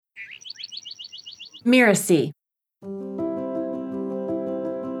Miracy.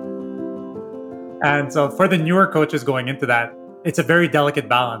 And so for the newer coaches going into that, it's a very delicate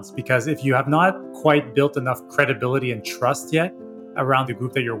balance because if you have not quite built enough credibility and trust yet around the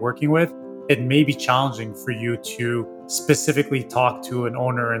group that you're working with, it may be challenging for you to specifically talk to an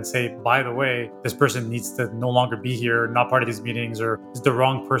owner and say, by the way, this person needs to no longer be here, not part of these meetings, or is the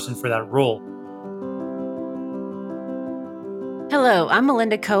wrong person for that role. Hello, I'm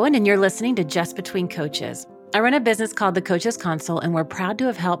Melinda Cohen, and you're listening to Just Between Coaches. I run a business called The Coaches Console, and we're proud to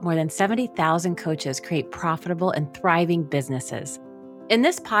have helped more than 70,000 coaches create profitable and thriving businesses. In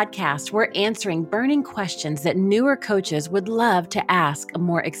this podcast, we're answering burning questions that newer coaches would love to ask a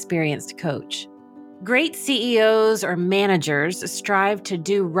more experienced coach. Great CEOs or managers strive to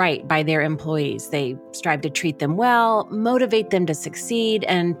do right by their employees. They strive to treat them well, motivate them to succeed,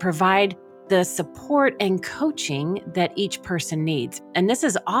 and provide the support and coaching that each person needs. And this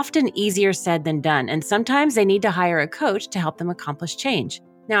is often easier said than done. And sometimes they need to hire a coach to help them accomplish change.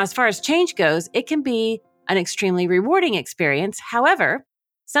 Now, as far as change goes, it can be an extremely rewarding experience. However,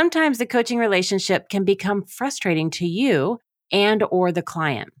 sometimes the coaching relationship can become frustrating to you and or the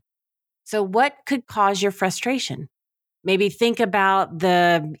client. So what could cause your frustration? Maybe think about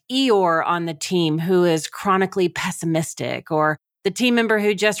the Eeyore on the team who is chronically pessimistic, or the team member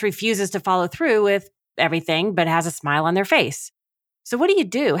who just refuses to follow through with everything but has a smile on their face. So what do you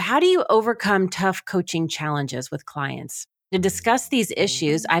do? How do you overcome tough coaching challenges with clients? To discuss these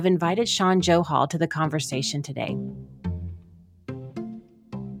issues, I've invited Sean Johal to the conversation today.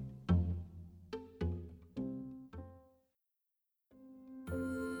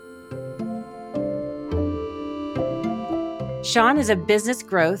 Sean is a business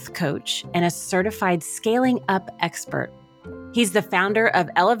growth coach and a certified scaling up expert. He's the founder of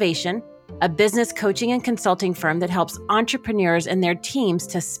Elevation, a business coaching and consulting firm that helps entrepreneurs and their teams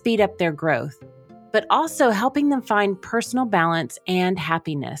to speed up their growth, but also helping them find personal balance and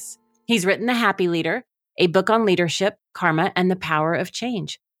happiness. He's written The Happy Leader, a book on leadership, karma, and the power of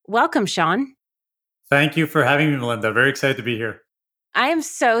change. Welcome, Sean. Thank you for having me, Melinda. Very excited to be here. I am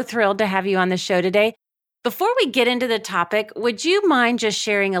so thrilled to have you on the show today. Before we get into the topic, would you mind just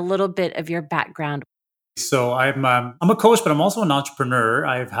sharing a little bit of your background? So I'm a coach, but I'm also an entrepreneur.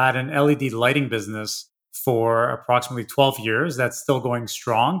 I've had an LED lighting business for approximately 12 years. That's still going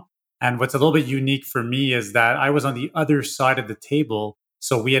strong. And what's a little bit unique for me is that I was on the other side of the table.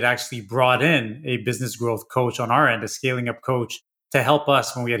 So we had actually brought in a business growth coach on our end, a scaling up coach, to help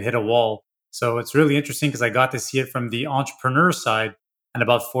us when we had hit a wall. So it's really interesting because I got to see it from the entrepreneur side. And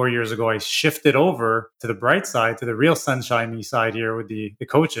about 4 years ago, I shifted over to the bright side, to the real sunshiny side here with the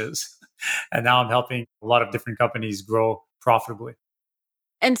coaches. And now I'm helping a lot of different companies grow profitably.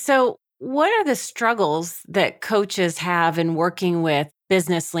 And so what are the struggles that coaches have in working with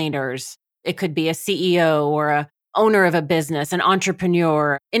business leaders? It could be a CEO or a owner of a business, an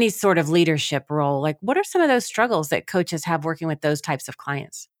entrepreneur, any sort of leadership role. Like, what are some of those struggles that coaches have working with those types of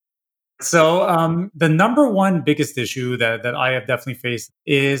clients? So the number one biggest issue that I have definitely faced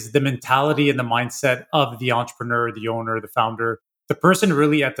is the mentality and the mindset of the entrepreneur, the owner, the founder, the person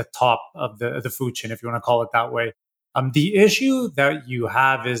really at the top of the food chain, if you want to call it that way. The issue that you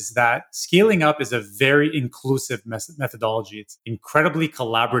have is that scaling up is a very inclusive methodology. It's incredibly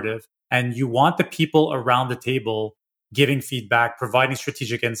collaborative, and you want the people around the table giving feedback, providing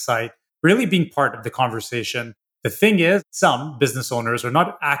strategic insight, really being part of the conversation. The thing is, some business owners are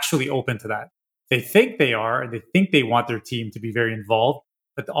not actually open to that. They think they are, and they think they want their team to be very involved,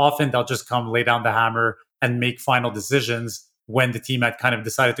 but often they'll just come lay down the hammer and make final decisions when the team had kind of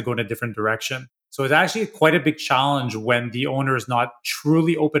decided to go in a different direction. So it's actually quite a big challenge when the owner is not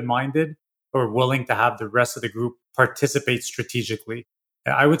truly open-minded or willing to have the rest of the group participate strategically.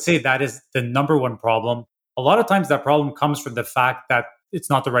 I would say that is the number one problem. A lot of times that problem comes from the fact that it's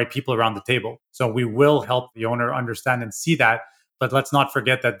not the right people around the table. So we will help the owner understand and see that, but let's not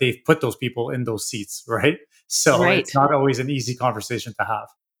forget that they've put those people in those seats, right? So It's not always an easy conversation to have.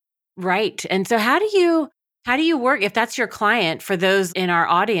 Right. And so how do you work if that's your client? For those in our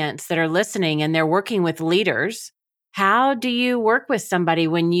audience that are listening and they're working with leaders, how do you work with somebody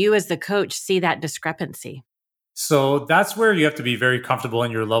when you as the coach see that discrepancy? So that's where you have to be very comfortable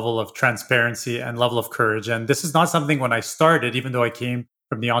in your level of transparency and level of courage. And this is not something when I started, even though I came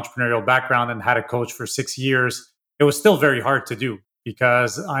from the entrepreneurial background and had a coach for 6 years, it was still very hard to do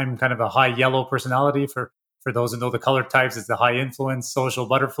because I'm kind of a high yellow personality. For those who know the color types, it's the high influence, social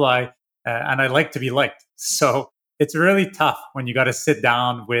butterfly, and I like to be liked. So it's really tough when you got to sit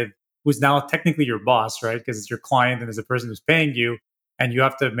down with who's now technically your boss, right? Because it's your client and there's a person who's paying you, and you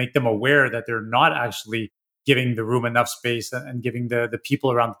have to make them aware that they're not actually giving the room enough space and giving the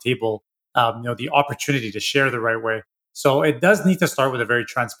people around the table the opportunity to share the right way. So it does need to start with a very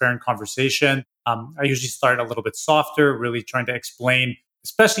transparent conversation. I usually start a little bit softer, really trying to explain,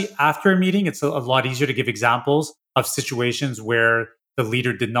 especially after a meeting. It's a lot easier to give examples of situations where the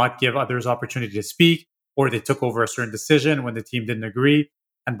leader did not give others opportunity to speak, or they took over a certain decision when the team didn't agree.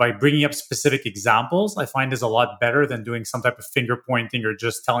 And by bringing up specific examples, I find is a lot better than doing some type of finger pointing or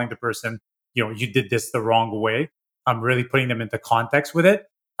just telling the person, you did this the wrong way. I'm really putting them into context with it.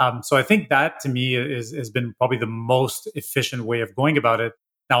 So I think that to me has been probably the most efficient way of going about it.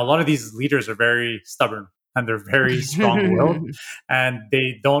 Now, a lot of these leaders are very stubborn and they're very strong willed and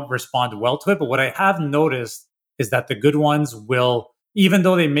they don't respond well to it. But what I have noticed is that the good ones will, even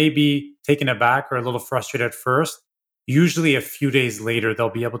though they may be taken aback or a little frustrated at first, usually a few days later, they'll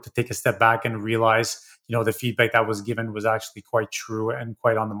be able to take a step back and realize, the feedback that was given was actually quite true and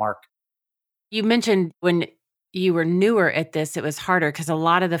quite on the mark. You mentioned when you were newer at this, it was harder because a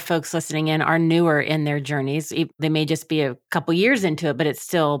lot of the folks listening in are newer in their journeys. They may just be a couple years into it, but it's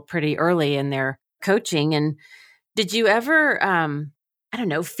still pretty early in their coaching. And did you ever,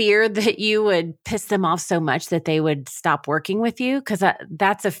 fear that you would piss them off so much that they would stop working with you? Because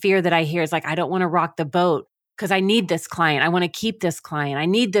that's a fear that I hear is like, I don't want to rock the boat because I need this client. I want to keep this client. I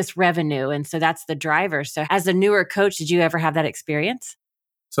need this revenue. And so that's the driver. So as a newer coach, did you ever have that experience?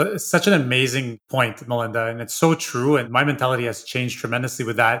 So it's such an amazing point, Melinda, and it's so true. And my mentality has changed tremendously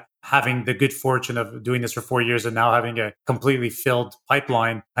with that. Having the good fortune of doing this for 4 years and now having a completely filled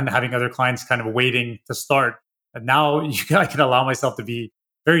pipeline and having other clients kind of waiting to start. And now I can allow myself to be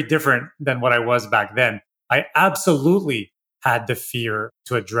very different than what I was back then. I absolutely had the fear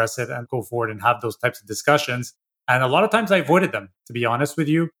to address it and go forward and have those types of discussions. And a lot of times I avoided them, to be honest with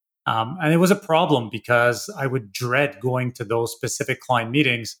you. And it was a problem because I would dread going to those specific client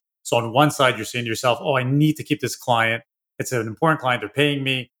meetings. So on one side, you're saying to yourself, oh, I need to keep this client. It's an important client. They're paying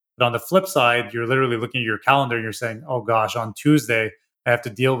me. But on the flip side, you're literally looking at your calendar and you're saying, oh gosh, on Tuesday, I have to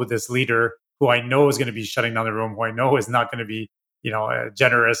deal with this leader who I know is going to be shutting down the room, who I know is not going to be,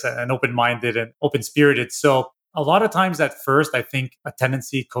 generous and open-minded and open-spirited. So a lot of times at first, I think a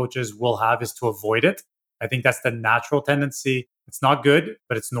tendency coaches will have is to avoid it. I think that's the natural tendency. It's not good,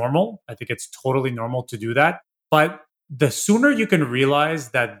 but it's normal. I think it's totally normal to do that. But the sooner you can realize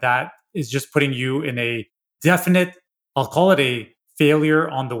that that is just putting you in a definite, I'll call it a failure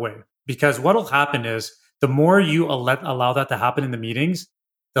on the way. Because what will happen is the more you allow that to happen in the meetings,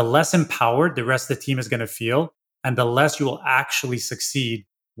 the less empowered the rest of the team is going to feel and the less you will actually succeed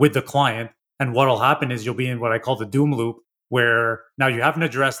with the client. And what will happen is you'll be in what I call the doom loop, where now you haven't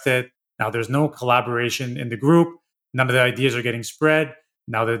addressed it. Now there's no collaboration in the group. None of the ideas are getting spread.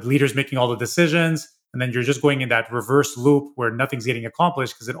 Now the leader's making all the decisions. And then you're just going in that reverse loop where nothing's getting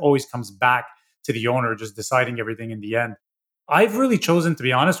accomplished because it always comes back to the owner just deciding everything in the end. I've really chosen, to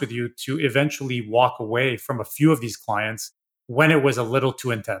be honest with you, to eventually walk away from a few of these clients when it was a little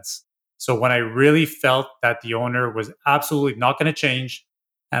too intense. So when I really felt that the owner was absolutely not going to change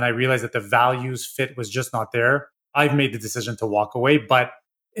and I realized that the values fit was just not there, I've made the decision to walk away. But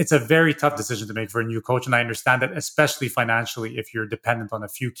it's a very tough decision to make for a new coach. And I understand that, especially financially, if you're dependent on a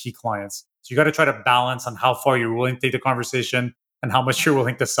few key clients. So you got to try to balance on how far you're willing to take the conversation and how much you're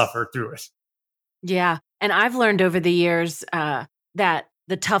willing to suffer through it. Yeah. And I've learned over the years that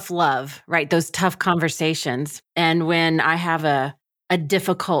the tough love, right? Those tough conversations. And when I have a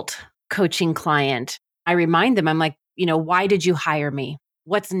difficult coaching client, I remind them, I'm like, why did you hire me?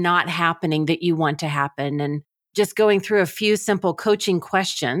 What's not happening that you want to happen? And just going through a few simple coaching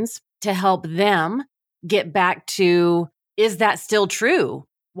questions to help them get back to, is that still true?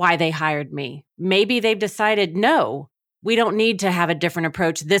 Why they hired me? Maybe they've decided, no, we don't need to have a different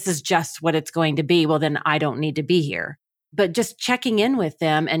approach. This is just what it's going to be. Well, then I don't need to be here. But just checking in with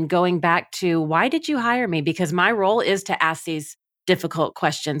them and going back to, why did you hire me? Because my role is to ask these difficult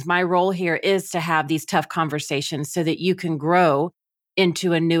questions. My role here is to have these tough conversations so that you can grow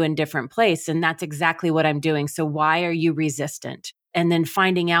into a new and different place. And that's exactly what I'm doing. So why are you resistant? And then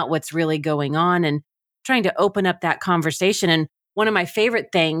finding out what's really going on and trying to open up that conversation. And one of my favorite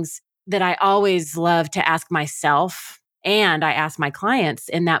things that I always love to ask myself and I ask my clients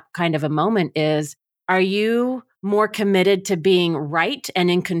in that kind of a moment is, are you more committed to being right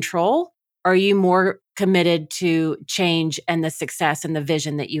and in control? Or are you more committed to change and the success and the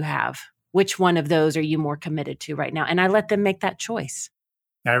vision that you have? Which one of those are you more committed to right now? And I let them make that choice.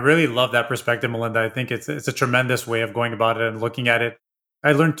 I really love that perspective, Melinda. I think it's a tremendous way of going about it and looking at it.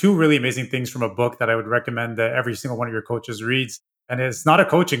 I learned two really amazing things from a book that I would recommend that every single one of your coaches reads. And it's not a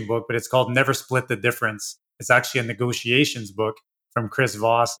coaching book, but it's called Never Split the Difference. It's actually a negotiations book from Chris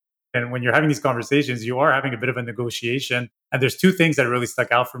Voss. And when you're having these conversations, you are having a bit of a negotiation. And there's two things that really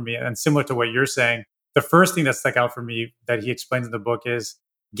stuck out for me. And similar to what you're saying, the first thing that stuck out for me that he explains in the book is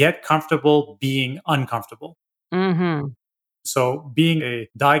get comfortable being uncomfortable. Mm-hmm. So, being a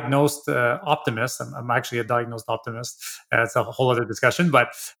diagnosed optimist, I'm actually a diagnosed optimist. That's a whole other discussion, but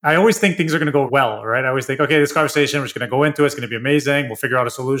I always think things are going to go well, right? I always think, okay, this conversation, we're just going to go into it. It's going to be amazing. We'll figure out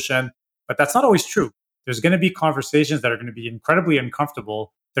a solution. But that's not always true. There's going to be conversations that are going to be incredibly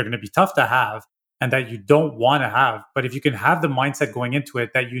uncomfortable. They're going to be tough to have and that you don't want to have. But if you can have the mindset going into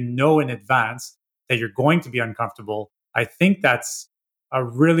it that you know in advance that you're going to be uncomfortable, I think that's a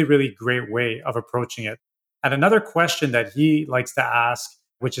really, really great way of approaching it. And another question that he likes to ask,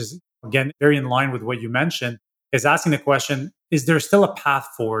 which is again very in line with what you mentioned, is asking the question, is there still a path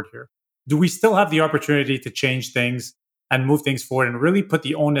forward here? Do we still have the opportunity to change things and move things forward and really put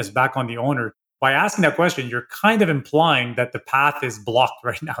the onus back on the owner? By asking that question, you're kind of implying that the path is blocked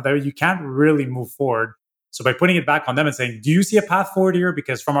right now, that you can't really move forward. So by putting it back on them and saying, do you see a path forward here?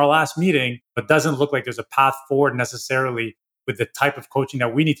 Because from our last meeting, it doesn't look like there's a path forward necessarily with the type of coaching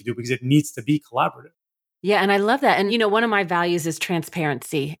that we need to do because it needs to be collaborative. Yeah, and I love that. And, one of my values is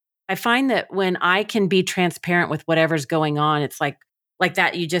transparency. I find that when I can be transparent with whatever's going on, it's like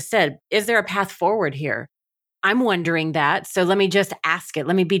that you just said, is there a path forward here? I'm wondering that. So let me just ask it.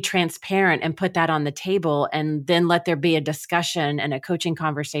 Let me be transparent and put that on the table and then let there be a discussion and a coaching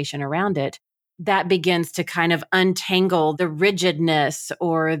conversation around it. That begins to kind of untangle the rigidness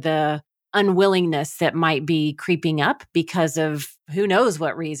or the unwillingness that might be creeping up because of who knows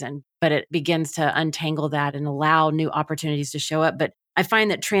what reason, but it begins to untangle that and allow new opportunities to show up. But I find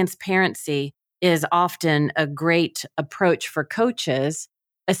that transparency is often a great approach for coaches,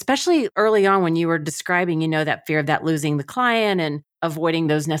 especially early on when you were describing, that fear of that losing the client and avoiding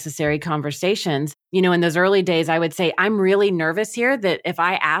those necessary conversations. In those early days, I would say, I'm really nervous here that if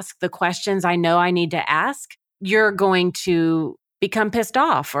I ask the questions I know I need to ask, you're going to become pissed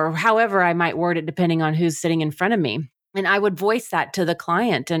off, or however I might word it, depending on who's sitting in front of me. And I would voice that to the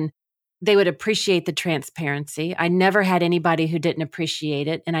client and they would appreciate the transparency. I never had anybody who didn't appreciate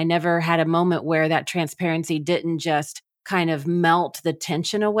it. And I never had a moment where that transparency didn't just kind of melt the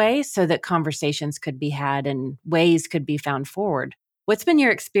tension away so that conversations could be had and ways could be found forward. What's been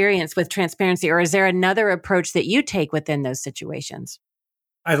your experience with transparency, or is there another approach that you take within those situations?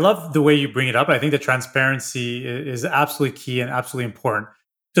 I love the way you bring it up. I think the transparency is absolutely key and absolutely important.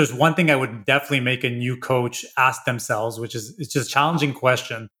 There's one thing I would definitely make a new coach ask themselves, which is it's just a challenging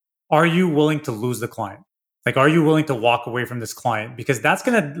question. Are you willing to lose the client? Like, are you willing to walk away from this client? Because that's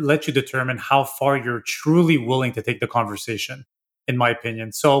going to let you determine how far you're truly willing to take the conversation, in my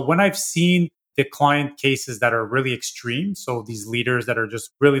opinion. So when I've seen the client cases that are really extreme, so these leaders that are just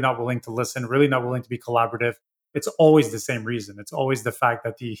really not willing to listen, really not willing to be collaborative, it's always the same reason. It's always the fact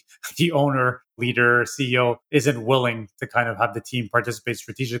that the owner, leader, CEO isn't willing to kind of have the team participate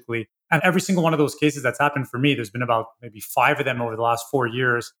strategically. And every single one of those cases that's happened for me, there's been about maybe 5 of them over the last 4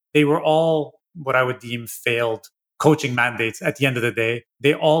 years. They were all what I would deem failed coaching mandates at the end of the day.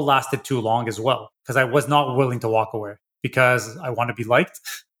 They all lasted too long as well because I was not willing to walk away because I want to be liked.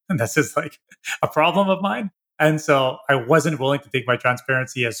 And this is like a problem of mine. And so I wasn't willing to take my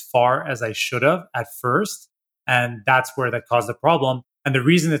transparency as far as I should have at first. And that's where that caused the problem. And the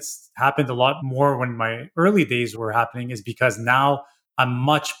reason it's happened a lot more when my early days were happening is because now I'm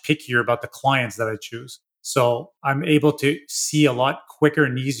much pickier about the clients that I choose. So I'm able to see a lot quicker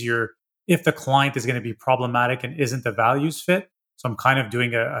and easier if the client is going to be problematic and isn't the values fit. So I'm kind of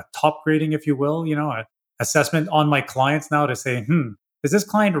doing a top grading, if you will, an assessment on my clients now to say, is this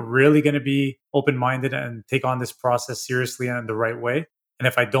client really going to be open-minded and take on this process seriously and in the right way? And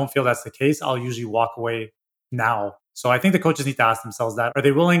if I don't feel that's the case, I'll usually walk away now. So I think the coaches need to ask themselves that. Are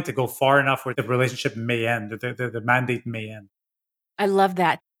they willing to go far enough where the relationship may end, the mandate may end? I love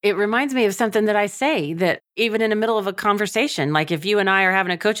that. It reminds me of something that I say that even in the middle of a conversation, like if you and I are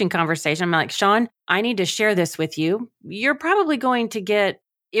having a coaching conversation, I'm like, Sean, I need to share this with you. You're probably going to get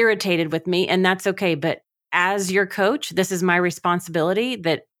irritated with me, and that's okay. But as your coach, this is my responsibility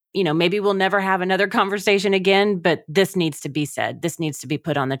that, maybe we'll never have another conversation again, but this needs to be said. This needs to be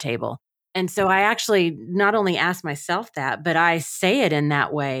put on the table. And so I actually not only ask myself that, but I say it in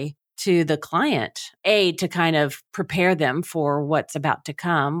that way to the client, A, to kind of prepare them for what's about to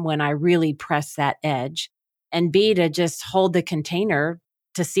come when I really press that edge, and B, to just hold the container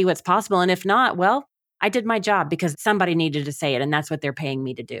to see what's possible. And if not, well, I did my job because somebody needed to say it, and that's what they're paying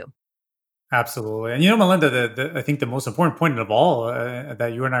me to do. Absolutely. And Melinda, I think the most important point of all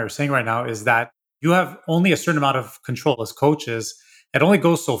that you and I are saying right now is that you have only a certain amount of control as coaches. It only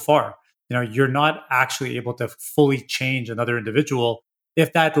goes so far. You're not actually able to fully change another individual.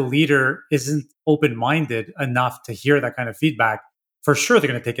 if that leader isn't open-minded enough to hear that kind of feedback, for sure they're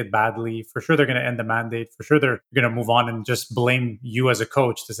going to take it badly. For sure they're going to end the mandate. For sure they're going to move on and just blame you as a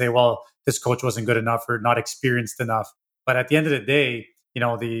coach to say, well, this coach wasn't good enough or not experienced enough. But at the end of the day,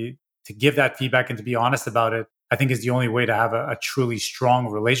 the to give that feedback and to be honest about it, I think is the only way to have a truly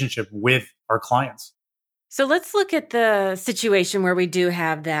strong relationship with our clients. So let's look at the situation where we do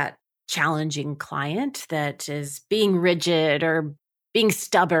have that challenging client that is being rigid or being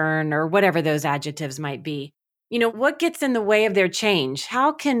stubborn or whatever those adjectives might be. What gets in the way of their change?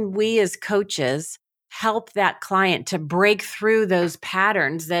 How can we as coaches help that client to break through those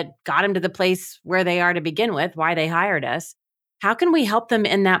patterns that got them to the place where they are to begin with, why they hired us? How can we help them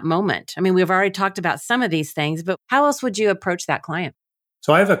in that moment? I mean, we've already talked about some of these things, but how else would you approach that client?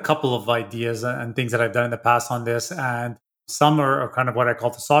 So I have a couple of ideas and things that I've done in the past on this, and some are kind of what I call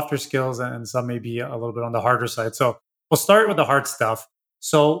the softer skills, and some may be a little bit on the harder side. So we'll start with the hard stuff.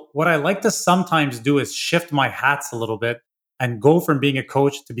 So what I like to sometimes do is shift my hats a little bit and go from being a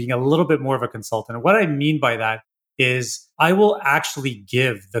coach to being a little bit more of a consultant. And what I mean by that is I will actually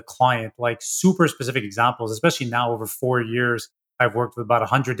give the client like super specific examples, especially now over 4 years. I've worked with about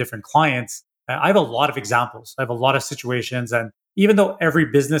 100 different clients. I have a lot of examples. I have a lot of situations. And even though every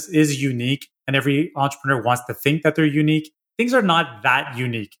business is unique and every entrepreneur wants to think that they're unique, things are not that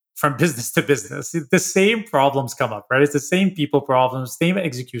unique from business to business. The same problems come up, right? It's the same people problems, same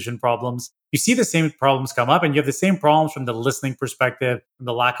execution problems. You see the same problems come up, and you have the same problems from the listening perspective, from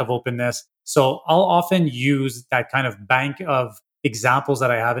the lack of openness. So I'll often use that kind of bank of examples that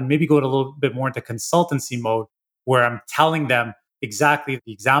I have and maybe go a little bit more into consultancy mode where I'm telling them exactly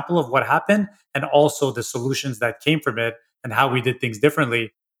the example of what happened and also the solutions that came from it and how we did things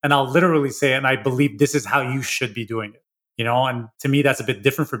differently. And I'll literally say, and I believe this is how you should be doing it. And to me, that's a bit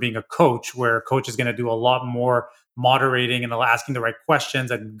different from being a coach, where a coach is going to do a lot more moderating and asking the right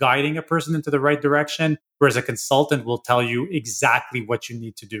questions and guiding a person into the right direction. Whereas a consultant will tell you exactly what you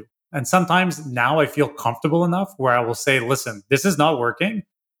need to do. And sometimes now I feel comfortable enough where I will say, listen, this is not working.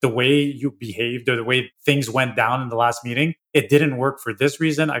 The way you behaved or the way things went down in the last meeting, it didn't work for this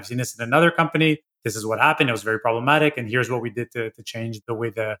reason. I've seen this in another company. This is what happened. It was very problematic. And here's what we did to change the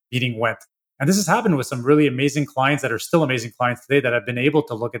way the meeting went. And this has happened with some really amazing clients that are still amazing clients today that have been able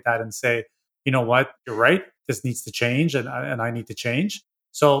to look at that and say, you know what, you're right. This needs to change and I need to change.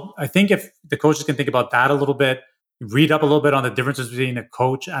 So I think if the coaches can think about that a little bit, read up a little bit on the differences between a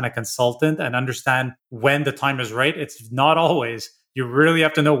coach and a consultant and understand when the time is right. It's not always. You really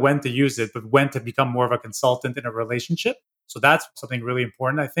have to know when to use it, but when to become more of a consultant in a relationship. So that's something really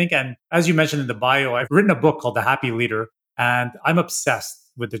important, I think. And as you mentioned in the bio, I've written a book called The Happy Leader, and I'm obsessed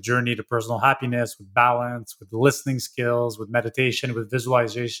with the journey to personal happiness, with balance, with listening skills, with meditation, with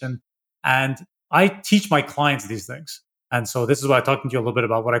visualization. And I teach my clients these things. And so this is why I'm talking to you a little bit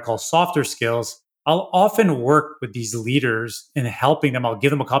about what I call softer skills. I'll often work with these leaders in helping them. I'll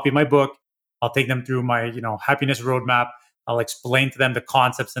give them a copy of my book. I'll take them through my, happiness roadmap. I'll explain to them the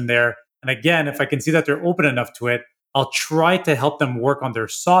concepts in there. And again, if I can see that they're open enough to it, I'll try to help them work on their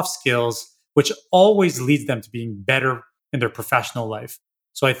soft skills, which always leads them to being better in their professional life.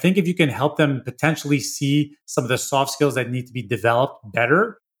 So I think if you can help them potentially see some of the soft skills that need to be developed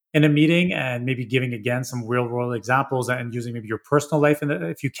better in a meeting and maybe giving, again, some real world examples and using maybe your personal life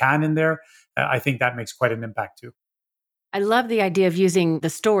if you can in there, I think that makes quite an impact too. I love the idea of using the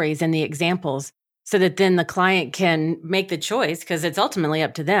stories and the examples so that then the client can make the choice, because it's ultimately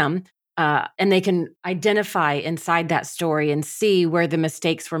up to them. And they can identify inside that story and see where the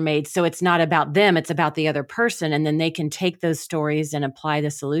mistakes were made. So it's not about them, it's about the other person. And then they can take those stories and apply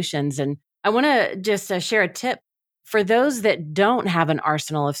the solutions. And I want to just share a tip for those that don't have an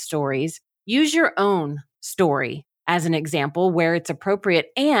arsenal of stories. Use your own story as an example where it's appropriate,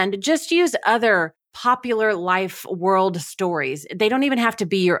 and just use other popular life world stories. They don't even have to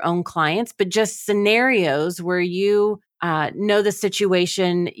be your own clients, but just scenarios where you know the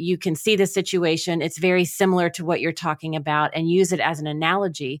situation, you can see the situation. It's very similar to what you're talking about, and use it as an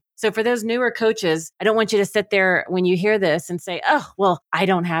analogy. So for those newer coaches, I don't want you to sit there when you hear this and say, oh, well, I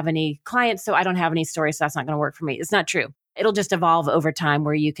don't have any clients, so I don't have any stories, so that's not going to work for me. It's not true. It'll just evolve over time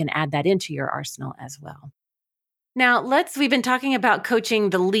where you can add that into your arsenal as well. Now, we've been talking about coaching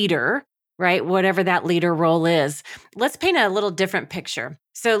the leader, right? Whatever that leader role is. Let's paint a little different picture.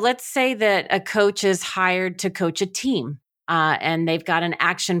 So let's say that a coach is hired to coach a team, and they've got an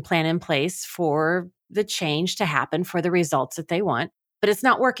action plan in place for the change to happen, for the results that they want, but it's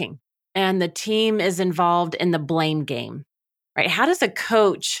not working. And the team is involved in the blame game, right? How does a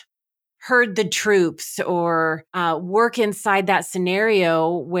coach herd the troops or work inside that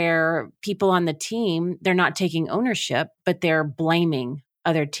scenario where people on the team, they're not taking ownership, but they're blaming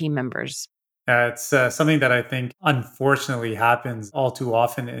other team members. It's something that I think unfortunately happens all too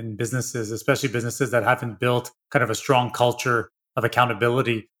often in businesses, especially businesses that haven't built kind of a strong culture of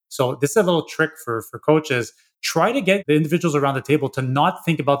accountability. So this is a little trick for coaches. Try to get the individuals around the table to not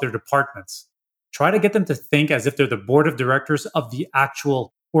think about their departments. Try to get them to think as if they're the board of directors of the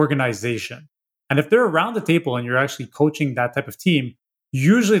actual organization. And if they're around the table and you're actually coaching that type of team,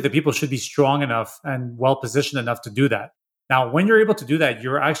 usually the people should be strong enough and well positioned enough to do that. Now, when you're able to do that,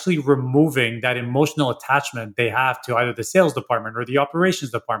 you're actually removing that emotional attachment they have to either the sales department or the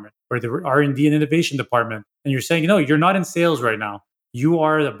operations department or the R&D and innovation department. And you're saying, no, you're not in sales right now. You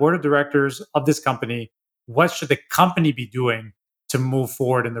are the board of directors of this company. What should the company be doing to move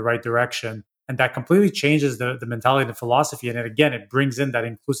forward in the right direction? And that completely changes the mentality and the philosophy. And again, it brings in that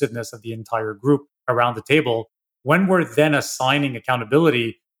inclusiveness of the entire group around the table. When we're then assigning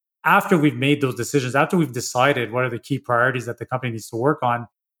accountability, after we've made those decisions, after we've decided what are the key priorities that the company needs to work on,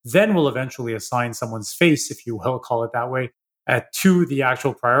 then we'll eventually assign someone's face, if you will call it that way, to the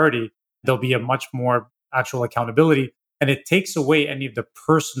actual priority. There'll be a much more actual accountability. And it takes away any of the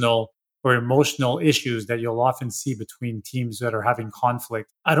personal or emotional issues that you'll often see between teams that are having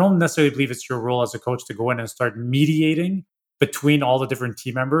conflict. I don't necessarily believe it's your role as a coach to go in and start mediating between all the different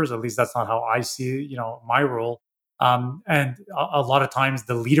team members. At least that's not how I see, my role. And a lot of times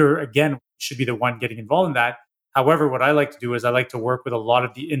the leader, again, should be the one getting involved in that. However, what I like to do is I like to work with a lot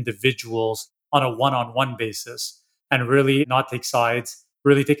of the individuals on a one-on-one basis and really not take sides,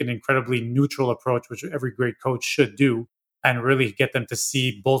 really take an incredibly neutral approach, which every great coach should do, and really get them to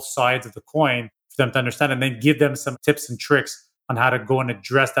see both sides of the coin for them to understand, and then give them some tips and tricks on how to go and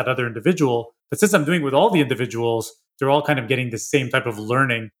address that other individual. But since I'm doing with all the individuals, they're all kind of getting the same type of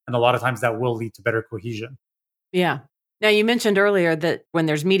learning. And a lot of times that will lead to better cohesion. Yeah. Now, you mentioned earlier that when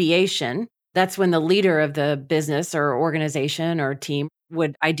there's mediation, that's when the leader of the business or organization or team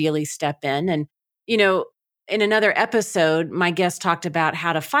would ideally step in. And, in another episode, my guest talked about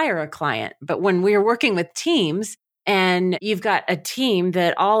how to fire a client. But when we're working with teams and you've got a team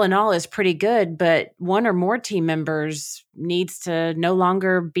that all in all is pretty good, but one or more team members needs to no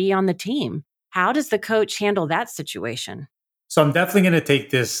longer be on the team, how does the coach handle that situation? So I'm definitely going to take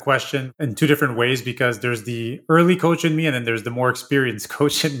this question in two different ways because there's the early coach in me and then there's the more experienced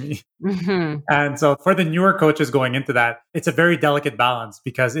coach in me. Mm-hmm. And so for the newer coaches going into that, it's a very delicate balance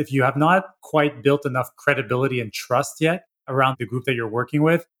because if you have not quite built enough credibility and trust yet around the group that you're working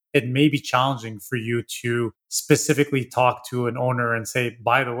with, it may be challenging for you to specifically talk to an owner and say,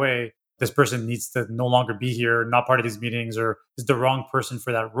 by the way, this person needs to no longer be here, not part of these meetings, or is the wrong person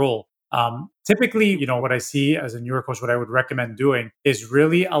for that role. Typically, what I see as a newer coach, what I would recommend doing is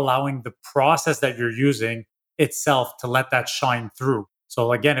really allowing the process that you're using itself to let that shine through.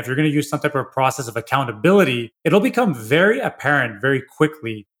 So again, if you're going to use some type of process of accountability, it'll become very apparent very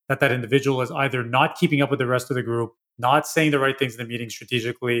quickly that that individual is either not keeping up with the rest of the group, not saying the right things in the meeting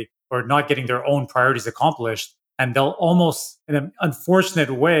strategically, or not getting their own priorities accomplished. And they'll almost, in an unfortunate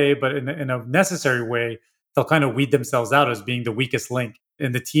way, but in a necessary way, they'll kind of weed themselves out as being the weakest link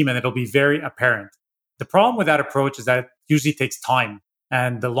in the team, and it'll be very apparent. The problem with that approach is that it usually takes time.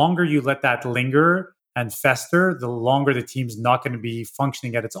 And the longer you let that linger and fester, the longer the team's not going to be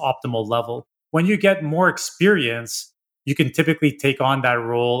functioning at its optimal level. When you get more experience, you can typically take on that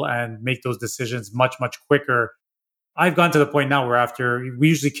role and make those decisions much, much quicker. I've gone to the point now where after we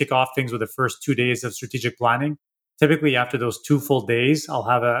usually kick off things with the first 2 days of strategic planning. Typically, after those 2 full days, I'll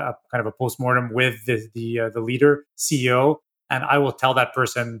have a kind of a postmortem with the leader, CEO, and I will tell that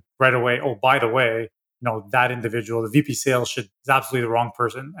person right away, oh, by the way, that individual, the VP sales is absolutely the wrong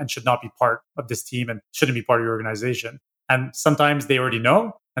person and should not be part of this team and shouldn't be part of your organization. And sometimes they already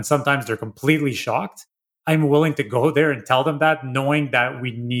know, and sometimes they're completely shocked. I'm willing to go there and tell them that, knowing that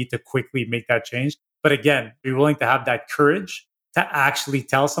we need to quickly make that change. But again, be willing to have that courage to actually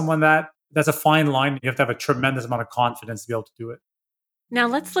tell someone that. That's a fine line. You have to have a tremendous amount of confidence to be able to do it. Now,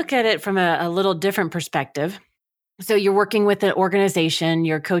 let's look at it from a little different perspective. So you're working with an organization,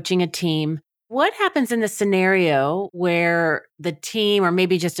 you're coaching a team. What happens in the scenario where the team, or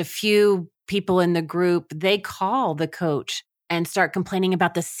maybe just a few people in the group, they call the coach and start complaining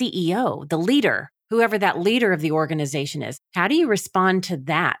about the CEO, the leader, whoever that leader of the organization is? How do you respond to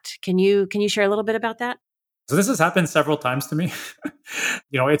that? Can you share a little bit about that? So this has happened several times to me.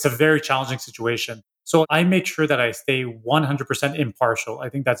 It's a very challenging situation. So I make sure that I stay 100% impartial. I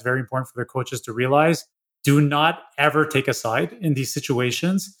think that's very important for the coaches to realize. Do not ever take a side in these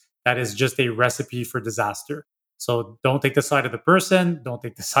situations. That is just a recipe for disaster. So don't take the side of the person, don't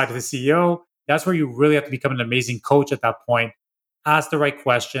take the side of the CEO. That's where you really have to become an amazing coach at that point. Ask the right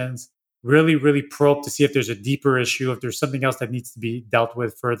questions, really, really probe to see if there's a deeper issue, if there's something else that needs to be dealt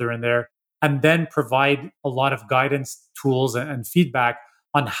with further in there, and then provide a lot of guidance, tools, and feedback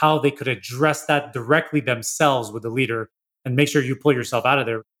on how they could address that directly themselves with the leader and make sure you pull yourself out of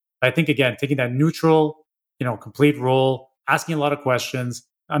there. I think, again, taking that neutral, complete role, asking a lot of questions,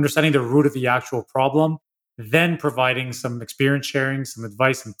 understanding the root of the actual problem, then providing some experience sharing, some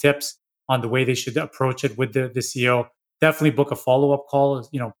advice, some tips on the way they should approach it with the CEO. Definitely book a follow-up call,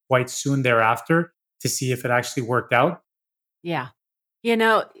 quite soon thereafter to see if it actually worked out. Yeah.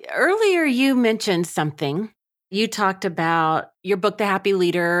 Earlier you mentioned something. You talked about your book, The Happy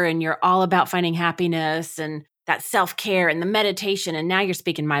Leader, and you're all about finding happiness and that self-care and the meditation. And now you're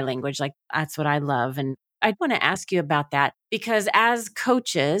speaking my language. Like, that's what I love. And I want to ask you about that because as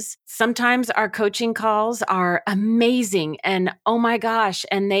coaches, sometimes our coaching calls are amazing and oh my gosh,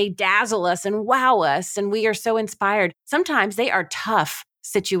 and they dazzle us and wow us. And we are so inspired. Sometimes they are tough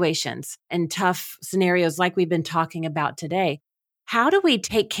situations and tough scenarios like we've been talking about today. How do we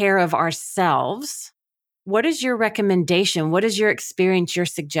take care of ourselves? What is your recommendation? What is your experience, your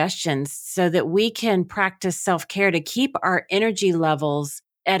suggestions so that we can practice self-care to keep our energy levels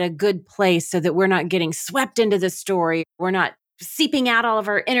at a good place so that we're not getting swept into the story? We're not seeping out all of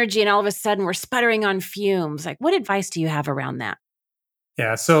our energy and all of a sudden we're sputtering on fumes. Like, what advice do you have around that?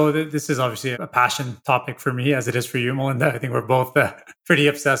 Yeah, so this is obviously a passion topic for me, as it is for you, Melinda. I think we're both pretty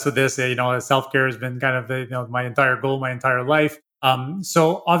obsessed with this. Self-care has been kind of my entire goal, my entire life.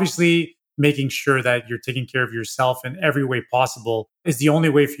 So obviously, making sure that you're taking care of yourself in every way possible is the only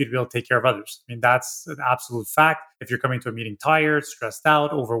way for you to be able to take care of others. I mean, that's an absolute fact. If you're coming to a meeting tired, stressed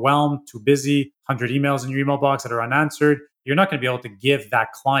out, overwhelmed, too busy, 100 emails in your email box that are unanswered, you're not going to be able to give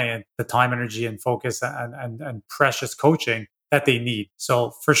that client the time, energy, and focus and precious coaching that they need.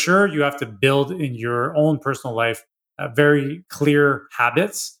 So for sure, you have to build in your own personal life very clear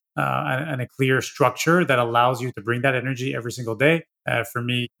habits and a clear structure that allows you to bring that energy every single day. For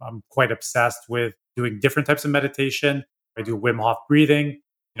me, I'm quite obsessed with doing different types of meditation. I do Wim Hof breathing,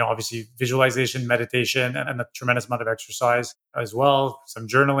 obviously visualization, meditation, and a tremendous amount of exercise as well, some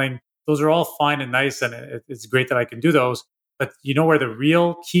journaling. Those are all fine and nice, and it's great that I can do those. But where the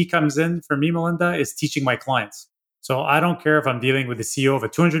real key comes in for me, Melinda, is teaching my clients. So I don't care if I'm dealing with the CEO of a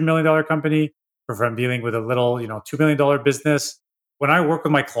 $200 million company or if I'm dealing with a little, $2 million business. When I work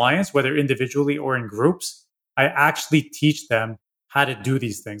with my clients, whether individually or in groups, I actually teach them how to do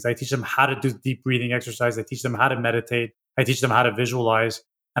these things. I teach them how to do deep breathing exercise. I teach them how to meditate. I teach them how to visualize.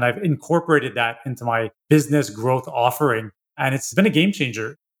 And I've incorporated that into my business growth offering. And it's been a game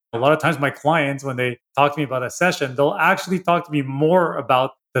changer. A lot of times my clients, when they talk to me about a session, they'll actually talk to me more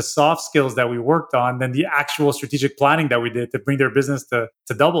about the soft skills that we worked on than the actual strategic planning that we did to bring their business to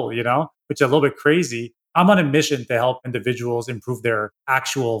double, which is a little bit crazy. I'm on a mission to help individuals improve their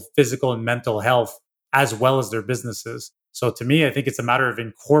actual physical and mental health as well as their businesses. So to me, I think it's a matter of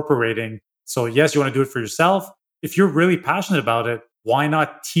incorporating. So yes, you want to do it for yourself. If you're really passionate about it, why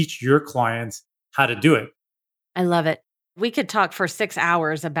not teach your clients how to do it? I love it. We could talk for 6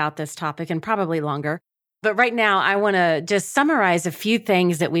 hours about this topic and probably longer. But right now, I want to just summarize a few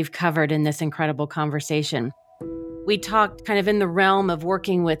things that we've covered in this incredible conversation. We talked kind of in the realm of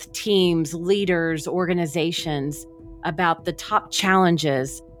working with teams, leaders, organizations about the top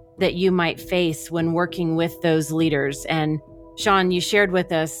challenges that you might face when working with those leaders. And Sean, you shared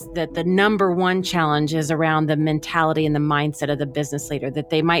with us that the number one challenge is around the mentality and the mindset of the business leader, that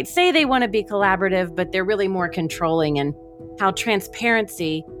they might say they want to be collaborative, but they're really more controlling, and how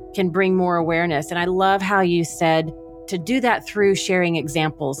transparency can bring more awareness. And I love how you said to do that through sharing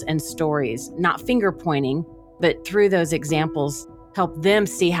examples and stories, not finger pointing, but through those examples, help them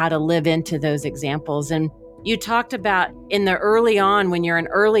see how to live into those examples. And you talked about in the early on, when you're an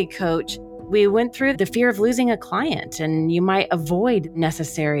early coach, we went through the fear of losing a client and you might avoid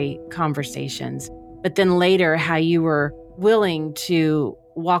necessary conversations. But then later, how you were willing to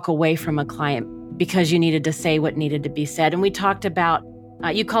walk away from a client because you needed to say what needed to be said. And we talked about,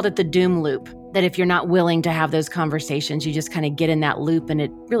 you called it the doom loop, that if you're not willing to have those conversations, you just kind of get in that loop and it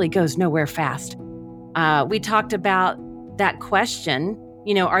really goes nowhere fast. We talked about that question,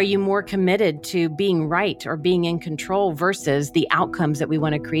 are you more committed to being right or being in control versus the outcomes that we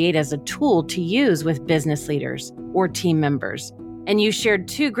want to create as a tool to use with business leaders or team members? And you shared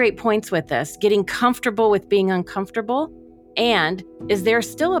 2 great points with us, getting comfortable with being uncomfortable, and is there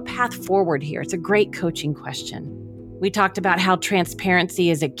still a path forward here? It's a great coaching question. We talked about how transparency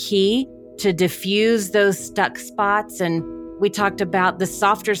is a key to diffuse those stuck spots, and we talked about the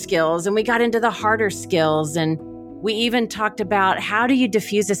softer skills, and we got into the harder skills, and We even talked about how do you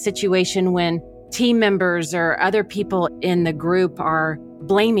diffuse a situation when team members or other people in the group are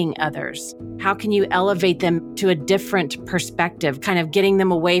blaming others? How can you elevate them to a different perspective, kind of getting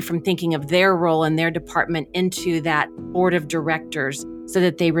them away from thinking of their role in their department into that board of directors so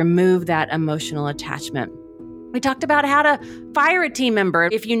that they remove that emotional attachment? We talked about how to fire a team member.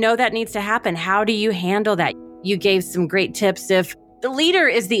 If you know that needs to happen, how do you handle that? You gave some great tips if the leader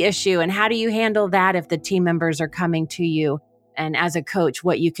is the issue, and how do you handle that if the team members are coming to you? And as a coach,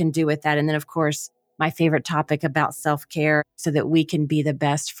 what you can do with that. And then, of course, my favorite topic about self-care so that we can be the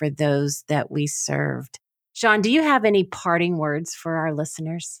best for those that we served. Sean, do you have any parting words for our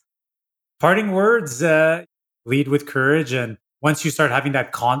listeners? Parting words, lead with courage. And once you start having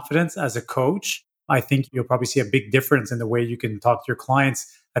that confidence as a coach, I think you'll probably see a big difference in the way you can talk to your clients.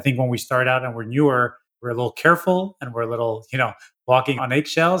 I think when we start out and we're newer, we're a little careful and we're a little, walking on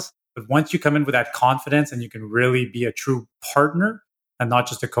eggshells. But once you come in with that confidence and you can really be a true partner and not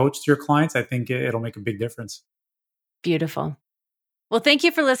just a coach to your clients, I think it'll make a big difference. Beautiful. Well, thank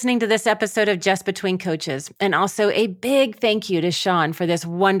you for listening to this episode of Just Between Coaches. And also a big thank you to Sean for this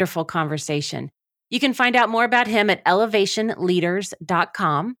wonderful conversation. You can find out more about him at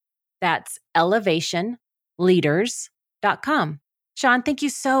elevationleaders.com. That's elevationleaders.com. Sean, thank you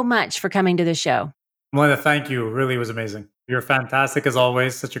so much for coming to the show. Melinda, thank you. It really was amazing. You're fantastic as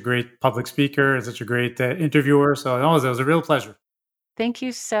always. Such a great public speaker and such a great interviewer. So it was a real pleasure. Thank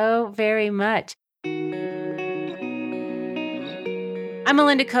you so very much. I'm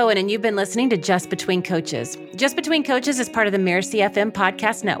Melinda Cohen, and you've been listening to Just Between Coaches. Just Between Coaches is part of the Mirasee FM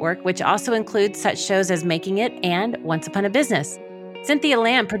podcast network, which also includes such shows as Making It and Once Upon a Business. Cynthia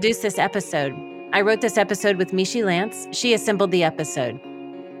Lamb produced this episode. I wrote this episode with Mishi Lance. She assembled the episode.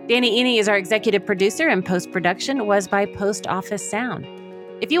 Danny Eny is our executive producer, and post-production was by Post Office Sound.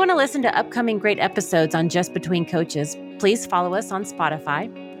 If you want to listen to upcoming great episodes on Just Between Coaches, please follow us on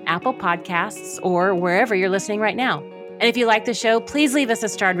Spotify, Apple Podcasts, or wherever you're listening right now. And if you like the show, please leave us a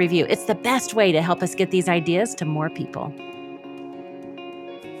starred review. It's the best way to help us get these ideas to more people.